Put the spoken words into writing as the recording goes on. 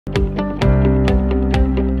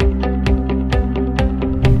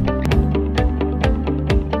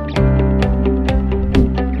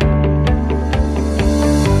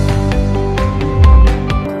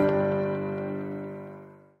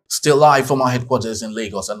Still live from our headquarters in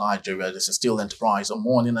Lagos and Nigeria. This is Still Enterprise, a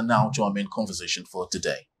morning, and now to our main conversation for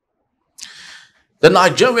today. The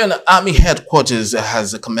Nigerian Army headquarters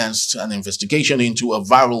has commenced an investigation into a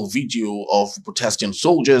viral video of protesting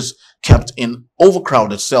soldiers kept in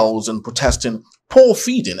overcrowded cells and protesting poor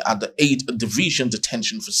feeding at the 8th Division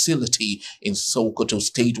Detention Facility in Sokoto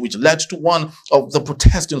State, which led to one of the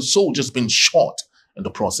protesting soldiers being shot in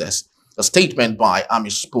the process. A statement by Army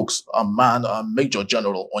spokesman Major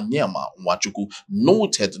General Onyema Nwachukwu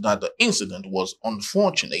noted that the incident was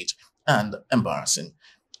unfortunate and embarrassing,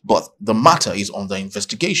 but the matter is under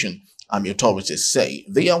investigation. Army authorities say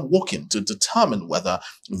they are working to determine whether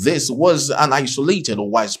this was an isolated or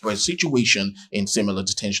widespread situation in similar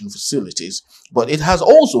detention facilities, but it has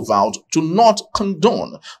also vowed to not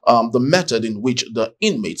condone the method in which the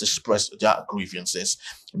inmates expressed their grievances.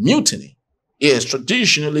 Mutiny is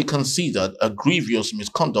traditionally considered a grievous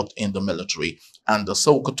misconduct in the military, and the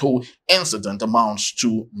Sokoto incident amounts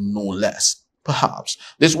to no less. Perhaps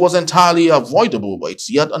this was entirely avoidable, but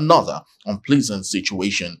it's yet another unpleasant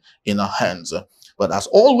situation in our hands. But as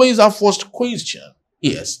always, our first question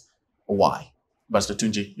is why? Pastor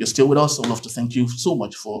Tunji, you're still with us. I'd love to thank you so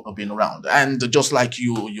much for being around. And just like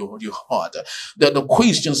you heard, the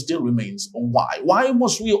question still remains why? Why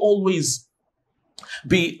must we always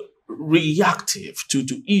be reactive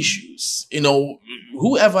to issues?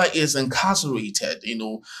 Whoever is incarcerated,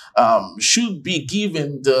 should be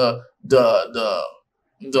given the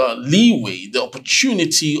leeway, the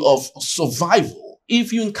opportunity of survival.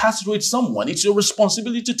 If you incarcerate someone, it's your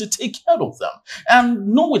responsibility to take care of them. And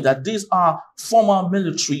knowing that these are former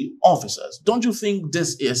military officers, don't you think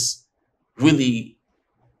this is really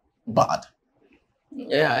bad?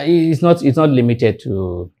 Yeah, it's not limited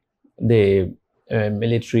to the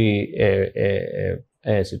military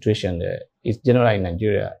situation. It's general in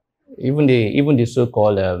Nigeria. Even the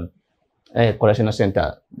so-called correctional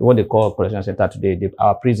center, what they call correctional center today,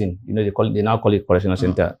 our prison, they now call it correctional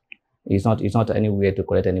center. It's not anywhere to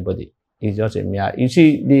correct anybody. It's just a mere. You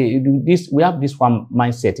see, we have this one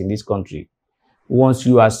mindset in this country. Once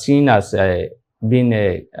you are seen as being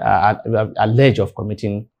alleged of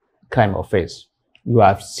committing crime offense, you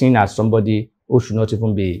are seen as somebody who should not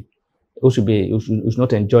even be. Who should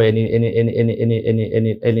not enjoy anything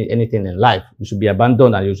in life. You should be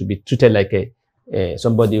abandoned and you should be treated like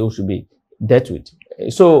somebody who should be dealt with.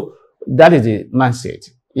 So that is the mindset.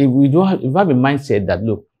 If we have a mindset that,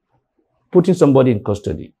 look, putting somebody in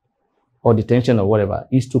custody or detention or whatever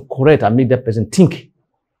is to correct and make that person think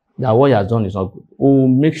that what he has done is not good. We'll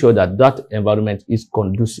make sure that that environment is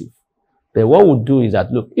conducive. But what we'll do is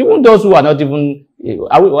that, look, even those who are not even,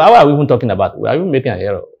 how are we even talking about? We are even making an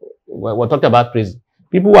error. We're talking about prison.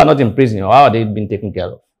 People who are not in prison, how are they being taken care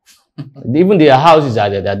of? Even their houses are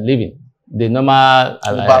there, they're living. The normal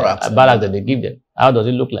barracks that they give them. How does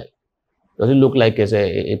it look like? Does it look like it's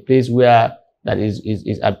a place where that is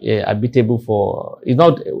habitable for?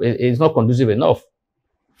 It's not conducive enough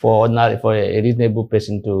for a reasonable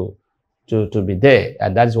person to be there,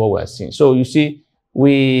 and that is what we are seeing. So you see,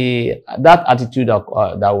 that attitude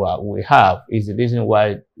that we have is the reason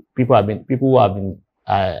why people who have been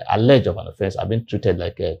alleged of an offense have been treated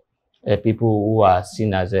like people who are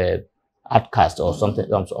seen as outcasts or something,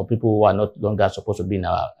 or people who are not longer supposed to be in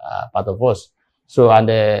our part of us. So, and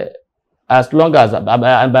as long as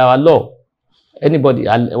by our law, anybody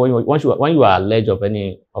when you are alleged of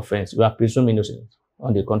any offense, you are presumed innocent.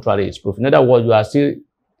 On the contrary, it's proof. In other words, you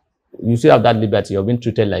still have that liberty of being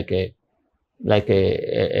treated like an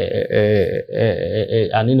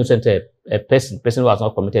innocent person who has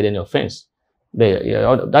not committed any offense.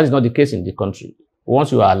 That is not the case in the country.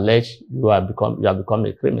 Once you are alleged, you have become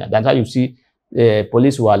a criminal. That's how you see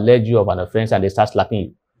police who allege you of an offense and they start slapping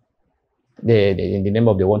you. In the name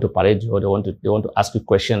of they want to parade you, or they want to ask you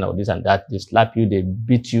questions or this and that. They slap you, they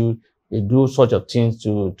beat you, they do such of things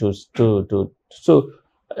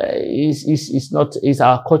it's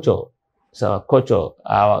our culture. It's our culture.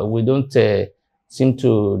 We don't seem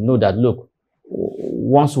to know that, look,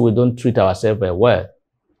 once we don't treat ourselves very well,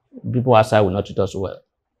 people outside will not treat us well.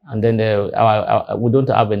 And then we don't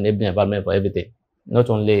have an enabling environment for everything. Not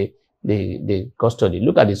only the custody.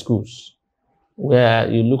 Look at the schools. Where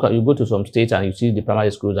you go to some states and you see the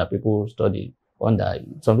primary schools that people study under.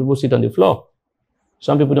 Some people sit on the floor.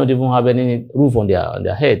 Some people don't even have any roof on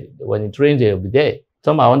their head. When it rains, they'll be there.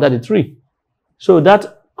 Some are under the tree. So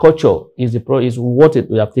that culture is what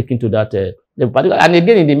we have taken to that. And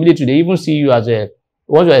again, in the military, they even see you as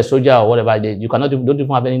once you're a soldier or whatever, you don't even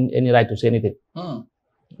have any right to say anything.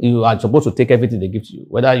 You are supposed to take everything they give to you,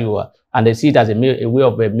 whether you are, and they see it as a way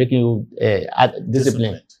of making you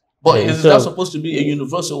disciplined. But is that supposed to be a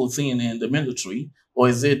universal thing in the military, or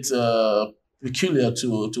is it peculiar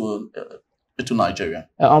to Nigeria?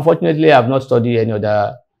 Unfortunately, I've not studied any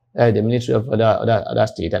other the military of other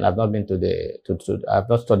state, and I've not been to I've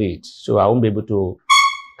not studied it, so I won't be able to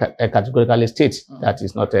categorically state that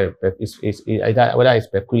it's not whether it's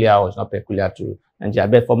peculiar or it's not peculiar to Nigeria.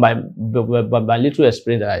 But for my little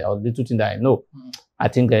experience or little thing that I know, I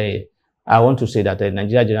think I want to say that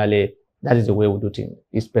Nigeria generally, that is the way we do things.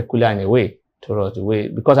 It's peculiar in a way to us, the way,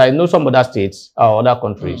 because I know some other states or other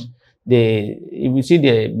countries, if you see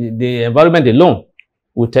the environment alone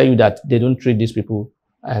will tell you that they don't treat these people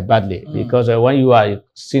badly, because when you are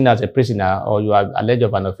seen as a prisoner or you are alleged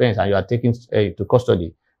of an offense and you are taken to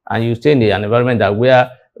custody, and you stay in an environment that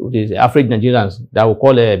where the African Nigerians that we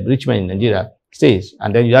call a Richmond in Nigeria stays,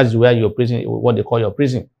 and then that is where your prison, what they call your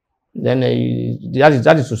prison, then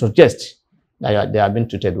that is to suggest that they are being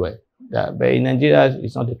treated well. But in Nigeria,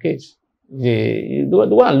 it's not the case. The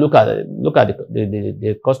one look at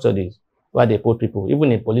the custody where they put people,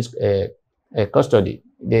 even in police custody.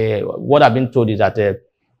 What I've been told is that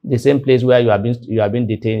the same place where you have been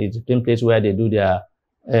detained is the same place where they do their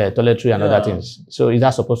toiletry and other things. So is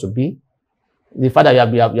that supposed to be? The fact that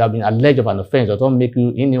you have been alleged of an offense does not make you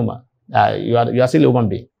inhuman. You are still a human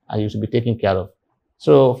being and you should be taken care of.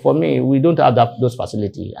 So for me, we don't have those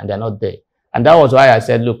facilities and they're not there. And that was why I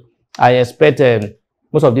said, look, I expect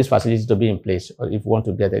most of these facilities to be in place if we want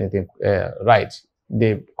to get anything right.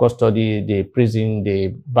 The custody, the prison,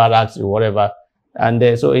 the barracks, whatever.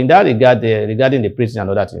 And so in that regard, regarding the prison and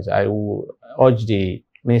other things, I will urge the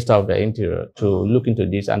Minister of the Interior to look into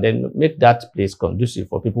this and then make that place conducive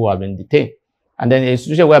for people who have been detained. And then a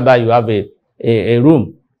situation whereby you have a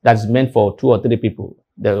room that's meant for 2 or 3 people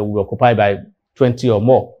that will be occupied by 20 or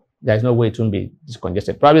more. There's no way it won't be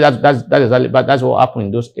discongested. Probably that's what happened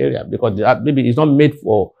in those areas, because maybe it's not meant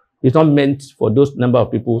for those number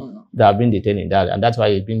of people that have been detained in that, and that's why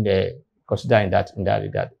it's been considered in that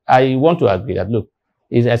regard. I want to agree that look,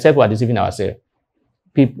 except we are deceiving ourselves,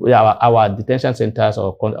 people, our detention centers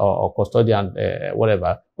or custodian,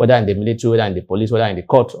 whatever, whether in the military, whether in the police, whether in the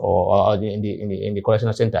court or in the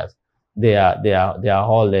correctional centers, they are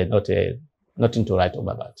all nothing to write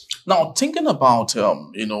about that. Now, thinking about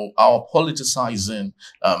our politicizing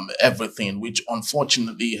everything, which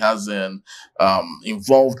unfortunately has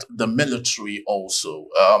involved the military also.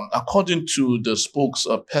 According to the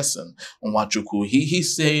spokesperson Nwachukwu, he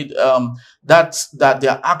said that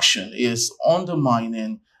their action is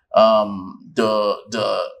undermining the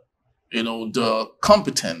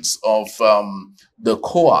competence of the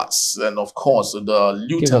courts and of course the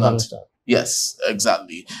lieutenant. Yes,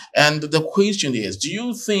 exactly. And the question is, do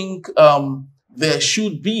you think there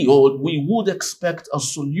should be, or we would expect a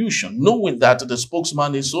solution, knowing that the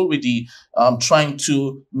spokesman is already trying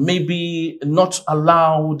to maybe not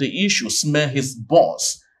allow the issue smear his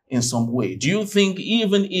boss in some way? Do you think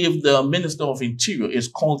even if the Minister of Interior is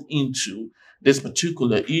called into this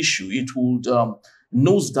particular issue, it would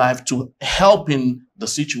nosedive to helping the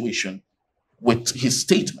situation with his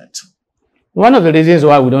statement? One of the reasons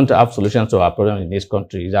why we don't have solutions to our problem in this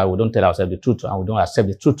country is that we don't tell ourselves the truth and we don't accept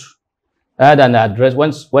the truth. Rather than address,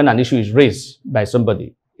 when an issue is raised by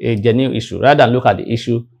somebody, a genuine issue, rather than look at the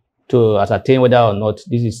issue to ascertain whether or not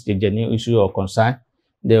this is a genuine issue or concern,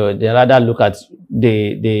 they rather look at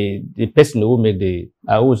the person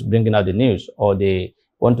who's bringing out the news, or they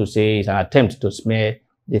want to say it's an attempt to smear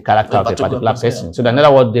the character of a particular person. Yeah. So in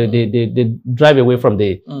other words, they drive away from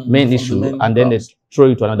the main issue and then they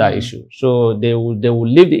throw it to another issue. So they will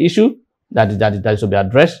leave the issue that should be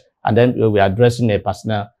addressed, and then we'll be addressing a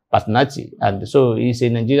personality. And so it's a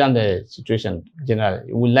Nigerian situation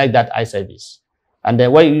generally. We like that eye service. And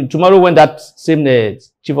then tomorrow when that same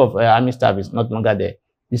chief of army staff is not longer there,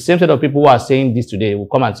 the same set of people who are saying this today will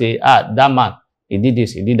come and say, that man, he did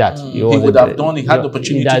this, he did that. He would have done, he had the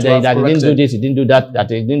opportunity to have corrected. He didn't do this, he didn't do that, that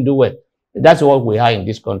he didn't do well. That's what we are in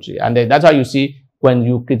this country. And that's how you see when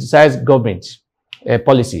you criticize government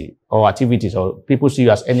policy or activities, or people see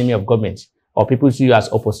you as enemy of government, or people see you as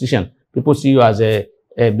opposition, people see you as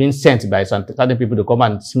being sent by certain people to come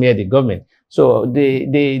and smear the government. So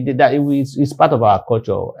it's part of our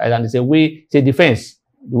culture, and it's a defense.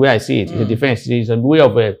 The way I see it, it's a defense. It's a way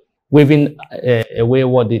of waving away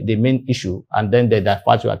what the main issue, and then they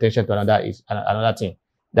divert your attention to another thing.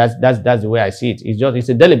 That's the way I see it. It's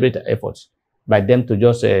a deliberate effort by them to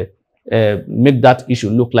just make that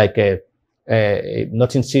issue look like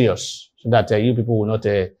nothing serious, so that you people will not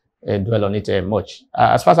dwell on it much.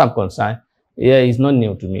 As far as I'm concerned, it's not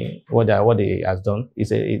new to me what he has done.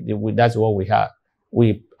 That's what we have.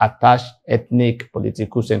 We attach ethnic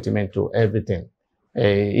political sentiment to everything.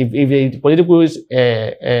 If the political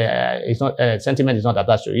sentiment is not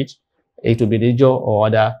attached to it, it will be religious or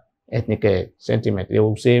other ethnic sentiment. They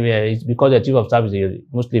will say it's because the chief of staff is a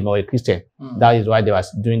Muslim or a Christian. That is why they were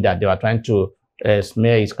doing that. They were trying to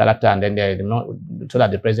smear his character, and then so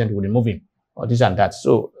that the president will remove him or this and that.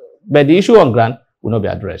 So, but the issue on ground will not be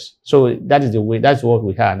addressed. So that is the way. That's what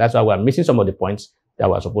we have. And that's why we are missing some of the points that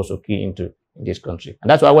we are supposed to key into in this country. And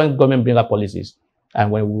that's why when government bring up policies,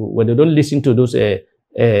 and when they don't listen to those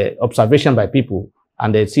observation by people,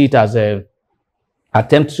 and they see it as a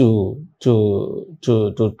attempt to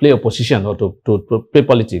play opposition or to play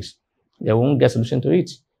politics, they won't get solution to it.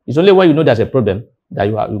 It's only when you know there's a problem that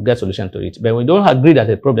you get solution to it. But when you don't agree there's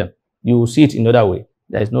a problem, you will see it in another way.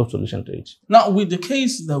 There is no solution to it. Now, with the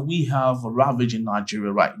case that we have ravaged in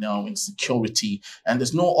Nigeria right now, insecurity, and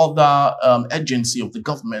there's no other agency of the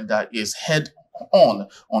government that is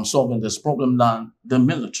on solving this problem than the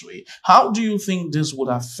military. How do you think this would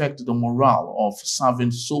affect the morale of serving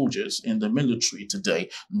soldiers in the military today,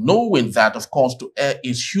 knowing that, of course, to err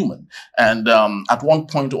is human, and at one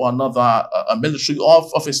point or another, a military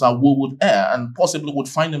officer would err and possibly would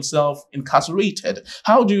find himself incarcerated?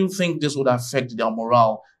 How do you think this would affect their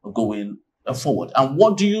morale going forward? And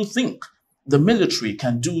what do you think the military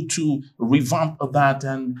can do to revamp that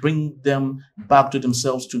and bring them back to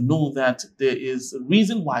themselves, to know that there is a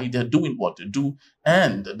reason why they're doing what they do,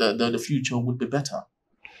 and the future would be better?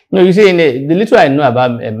 No, you see, in the little I know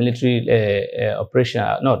about military operation,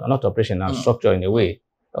 not operation, structure in a way,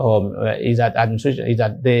 is that administration, is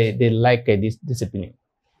that they like this discipline.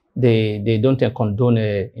 They don't condone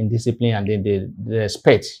indiscipline, and then they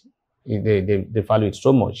respect. They value it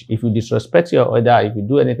so much. If you disrespect your order, if you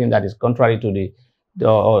do anything that is contrary to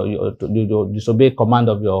or to disobey command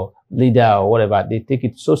of your leader or whatever, they take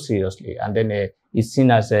it so seriously, and then it's seen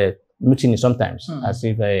as a mutiny sometimes, as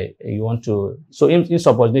if you want to. So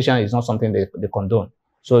insubordination is not something they condone.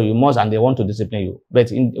 So you must, and they want to discipline you. But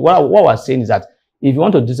what we're saying is that if you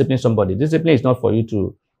want to discipline somebody, discipline is not for you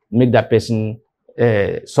to make that person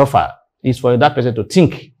suffer. It's for that person to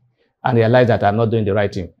think and realize that I'm not doing the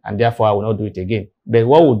right thing, and therefore I will not do it again. But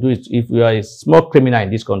what we'll do is, if you are a small criminal in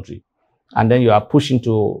this country, and then you are pushed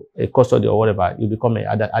into a custody or whatever, you become an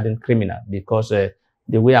hardened criminal, because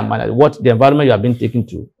the way I'm managed, the environment you have been taken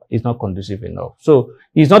to is not conducive enough. So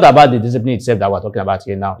it's not about the discipline itself that we're talking about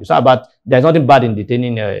here now. It's not about, there's nothing bad in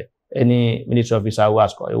detaining any military officer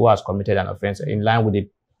who has committed an offense in line with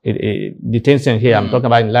the detention here. I'm talking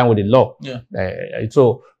about in line with the law. Yeah.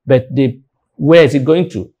 But where is it going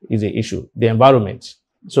to is the issue, the environment.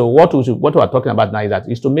 So what we are talking about now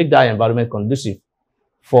is to make that environment conducive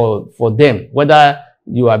for them, whether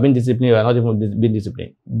you are being disciplined or not even being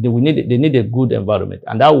disciplined. They need a good environment,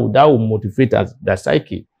 and that will motivate the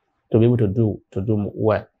psyche to be able to do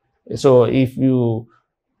well. So if you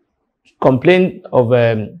complain of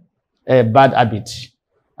a bad habit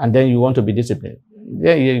and then you want to be disciplined,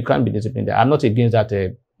 then you can't be disciplined. I'm not against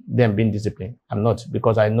that. Them being disciplined. I'm not,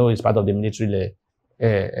 because I know it's part of the military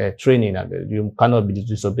training, and you cannot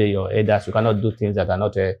disobey your elders. You cannot do things that are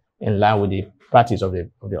not in line with the practice of the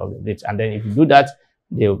blitz. And then if you do that,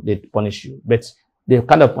 they punish you. But the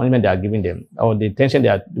kind of punishment they are giving them, or the attention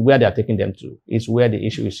where they are taking them to, is where the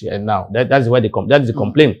issue is here now. That's where that's the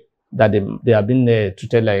complaint, that they have been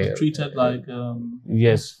treated like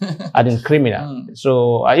yes, hardened criminal.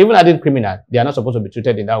 So even hardened criminal, they are not supposed to be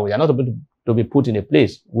treated in that way. They are not supposed to be put in a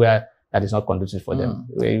place where that is not conducive for them,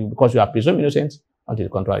 because you are presumed innocent until the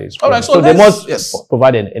contrary is proven. All right, so they must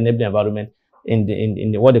provide an enabling environment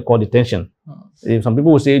in what they call detention. Some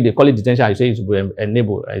people will say they call it detention. I say it's an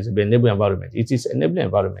enabling environment. It is enabling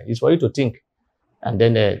environment. It's for you to think, and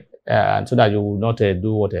then and so that you will not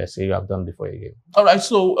do what I say you have done before again. All right.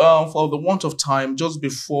 So for the want of time, just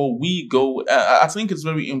before we go, I think it's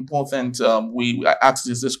very important we ask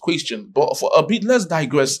this question. But for a bit, let's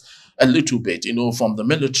digress a little bit, from the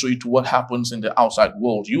military to what happens in the outside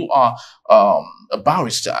world. You are a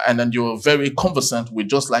barrister, and then you're very conversant with,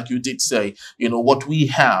 just like you did say, what we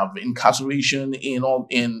have, incarceration in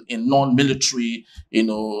non-military,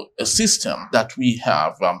 a system that we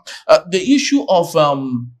have. The issue of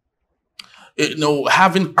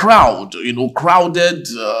having crowded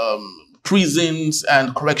prisons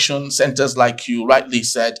and correction centers, like you rightly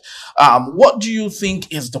said. What do you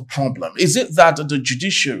think is the problem? Is it that the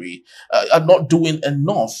judiciary are not doing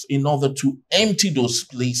enough in order to empty those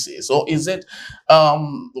places? Or is it,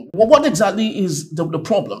 what exactly is the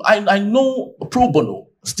problem? I know pro bono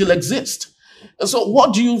still exists. So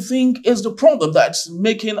what do you think is the problem that's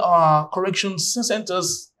making our correction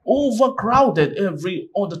centers overcrowded every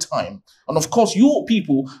other time. And of course, you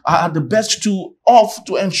people are the best to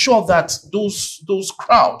ensure that those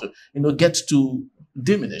crowd, get to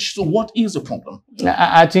diminish. So what is the problem?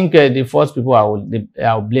 I think the first people I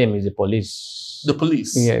will blame is the police. The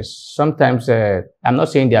police? Yes. Sometimes, I'm not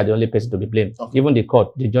saying they are the only person to be blamed. Okay. Even the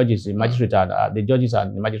court, the judges, the magistrates, the judges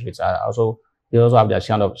and the magistrates they also have their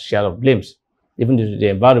share of blames. Even the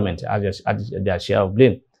environment has their share of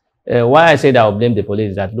blame. Why I say that I will blame the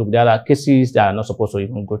police is that, look, there are cases that are not supposed to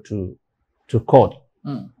even go to court.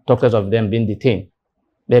 Talk less of them being detained.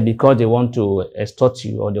 But because they want to extort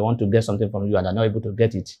you or they want to get something from you and are not able to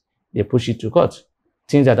get it, they push it to court.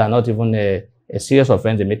 Things that are not even a serious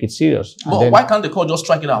offense, they make it serious. But why can't the court just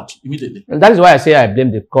strike it out immediately? And that is why I say I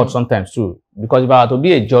blame the court sometimes too. Because if I were to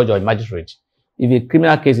be a judge or a magistrate, if a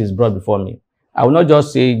criminal case is brought before me, I will not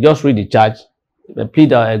just say, just read the charge,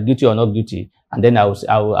 plead guilty or not guilty, and then I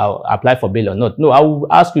will apply for bail or not. No, I will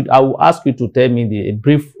ask you to tell me a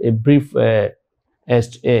brief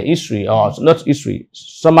history, or not history,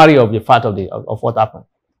 summary of the fact of what happened.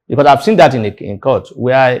 Because I've seen that in court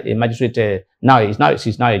where a magistrate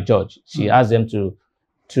she's now a judge. She asked them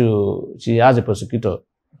she asked the prosecutor,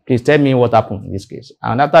 please tell me what happened in this case.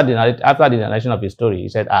 And after the narration of his story, he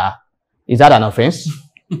said, is that an offense?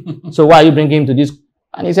 So why are you bringing him to this?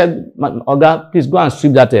 And he said, Oga, please go and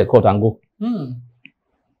sweep that court and go.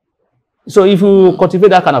 So if you cultivate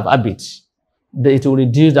that kind of habit, it will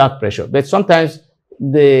reduce that pressure. But sometimes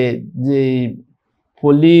the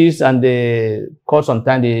police and the court,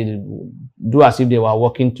 sometimes they do as if they were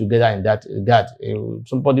working together in that regard.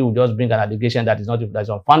 Somebody will just bring an allegation that is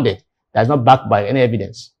unfounded, that is not backed by any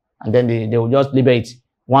evidence, and then they will just label it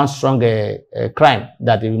one strong crime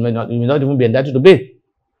that you may not even be entitled to bail,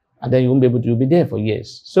 and then you won't be able to be there for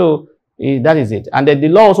years. So that is it. And then the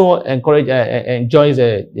law also enjoys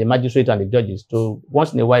the magistrate and the judges to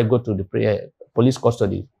once in a while go to the police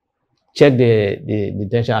custody, check the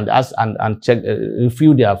detention and ask and check,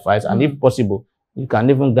 review their files, and if possible, you can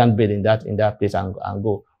even grant bail in that place and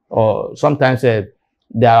go. Or sometimes there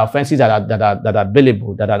are offences that are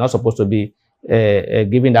bailable, that are not supposed to be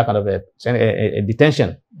given that kind of a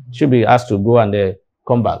detention. Should be asked to go and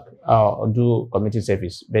come back or do community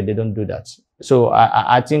service, but they don't do that. So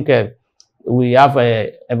I think we have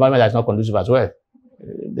an environment that's not conducive as well.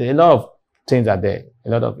 A lot of things are there, a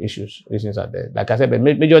lot of reasons are there. Like I said, but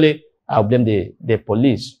majorly I'll blame the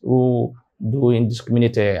police who do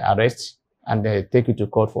indiscriminate arrests and they take you to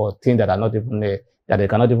court for things that are not even that they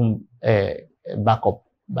cannot even back up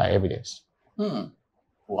by evidence.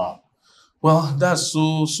 Wow. Well, that's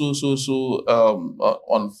so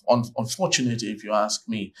unfortunate, if you ask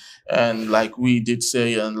me. And like we did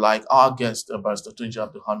say, and like our guest, Barrister Tunji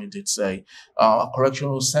Abdulhamid, did say,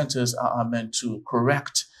 correctional centers are meant to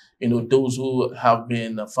correct, those who have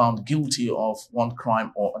been found guilty of one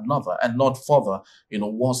crime or another, and not further,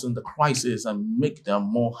 worsen the crisis and make them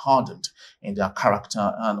more hardened in their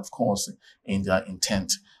character and, of course, in their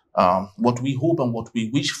intent. What we hope and what we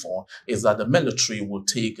wish for is that the military will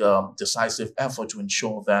take decisive effort to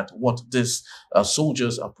ensure that what these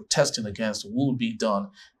soldiers are protesting against will be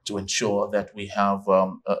done to ensure that we have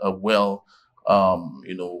a well,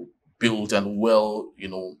 built and well,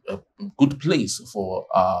 a good place for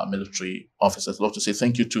military officers. I'd love to say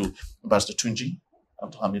thank you to Barrister Tunji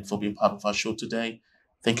Abdulhamid for being part of our show today.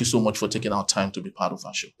 Thank you so much for taking our time to be part of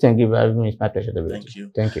our show. Thank you very much. It's my pleasure to be Thank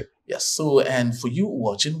you. Thank you. Yes. So, and for you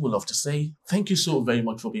watching, we'd love to say thank you so very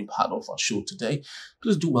much for being part of our show today.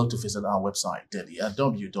 Please do well to visit our website daily at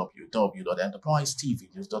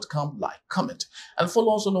www.enterprisetvnews.com. Like, comment, and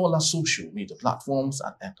follow us on all our social media platforms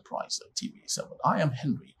at Enterprise TV7. I am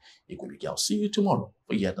Henry Igwebike. I'll see you tomorrow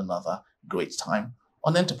for yet another great time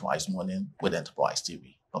on Enterprise Morning with Enterprise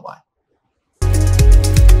TV. Bye-bye.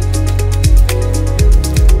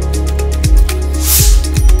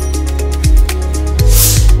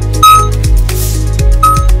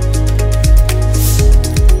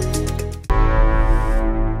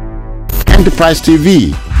 Enterprise TV,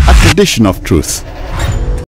 a tradition of truth.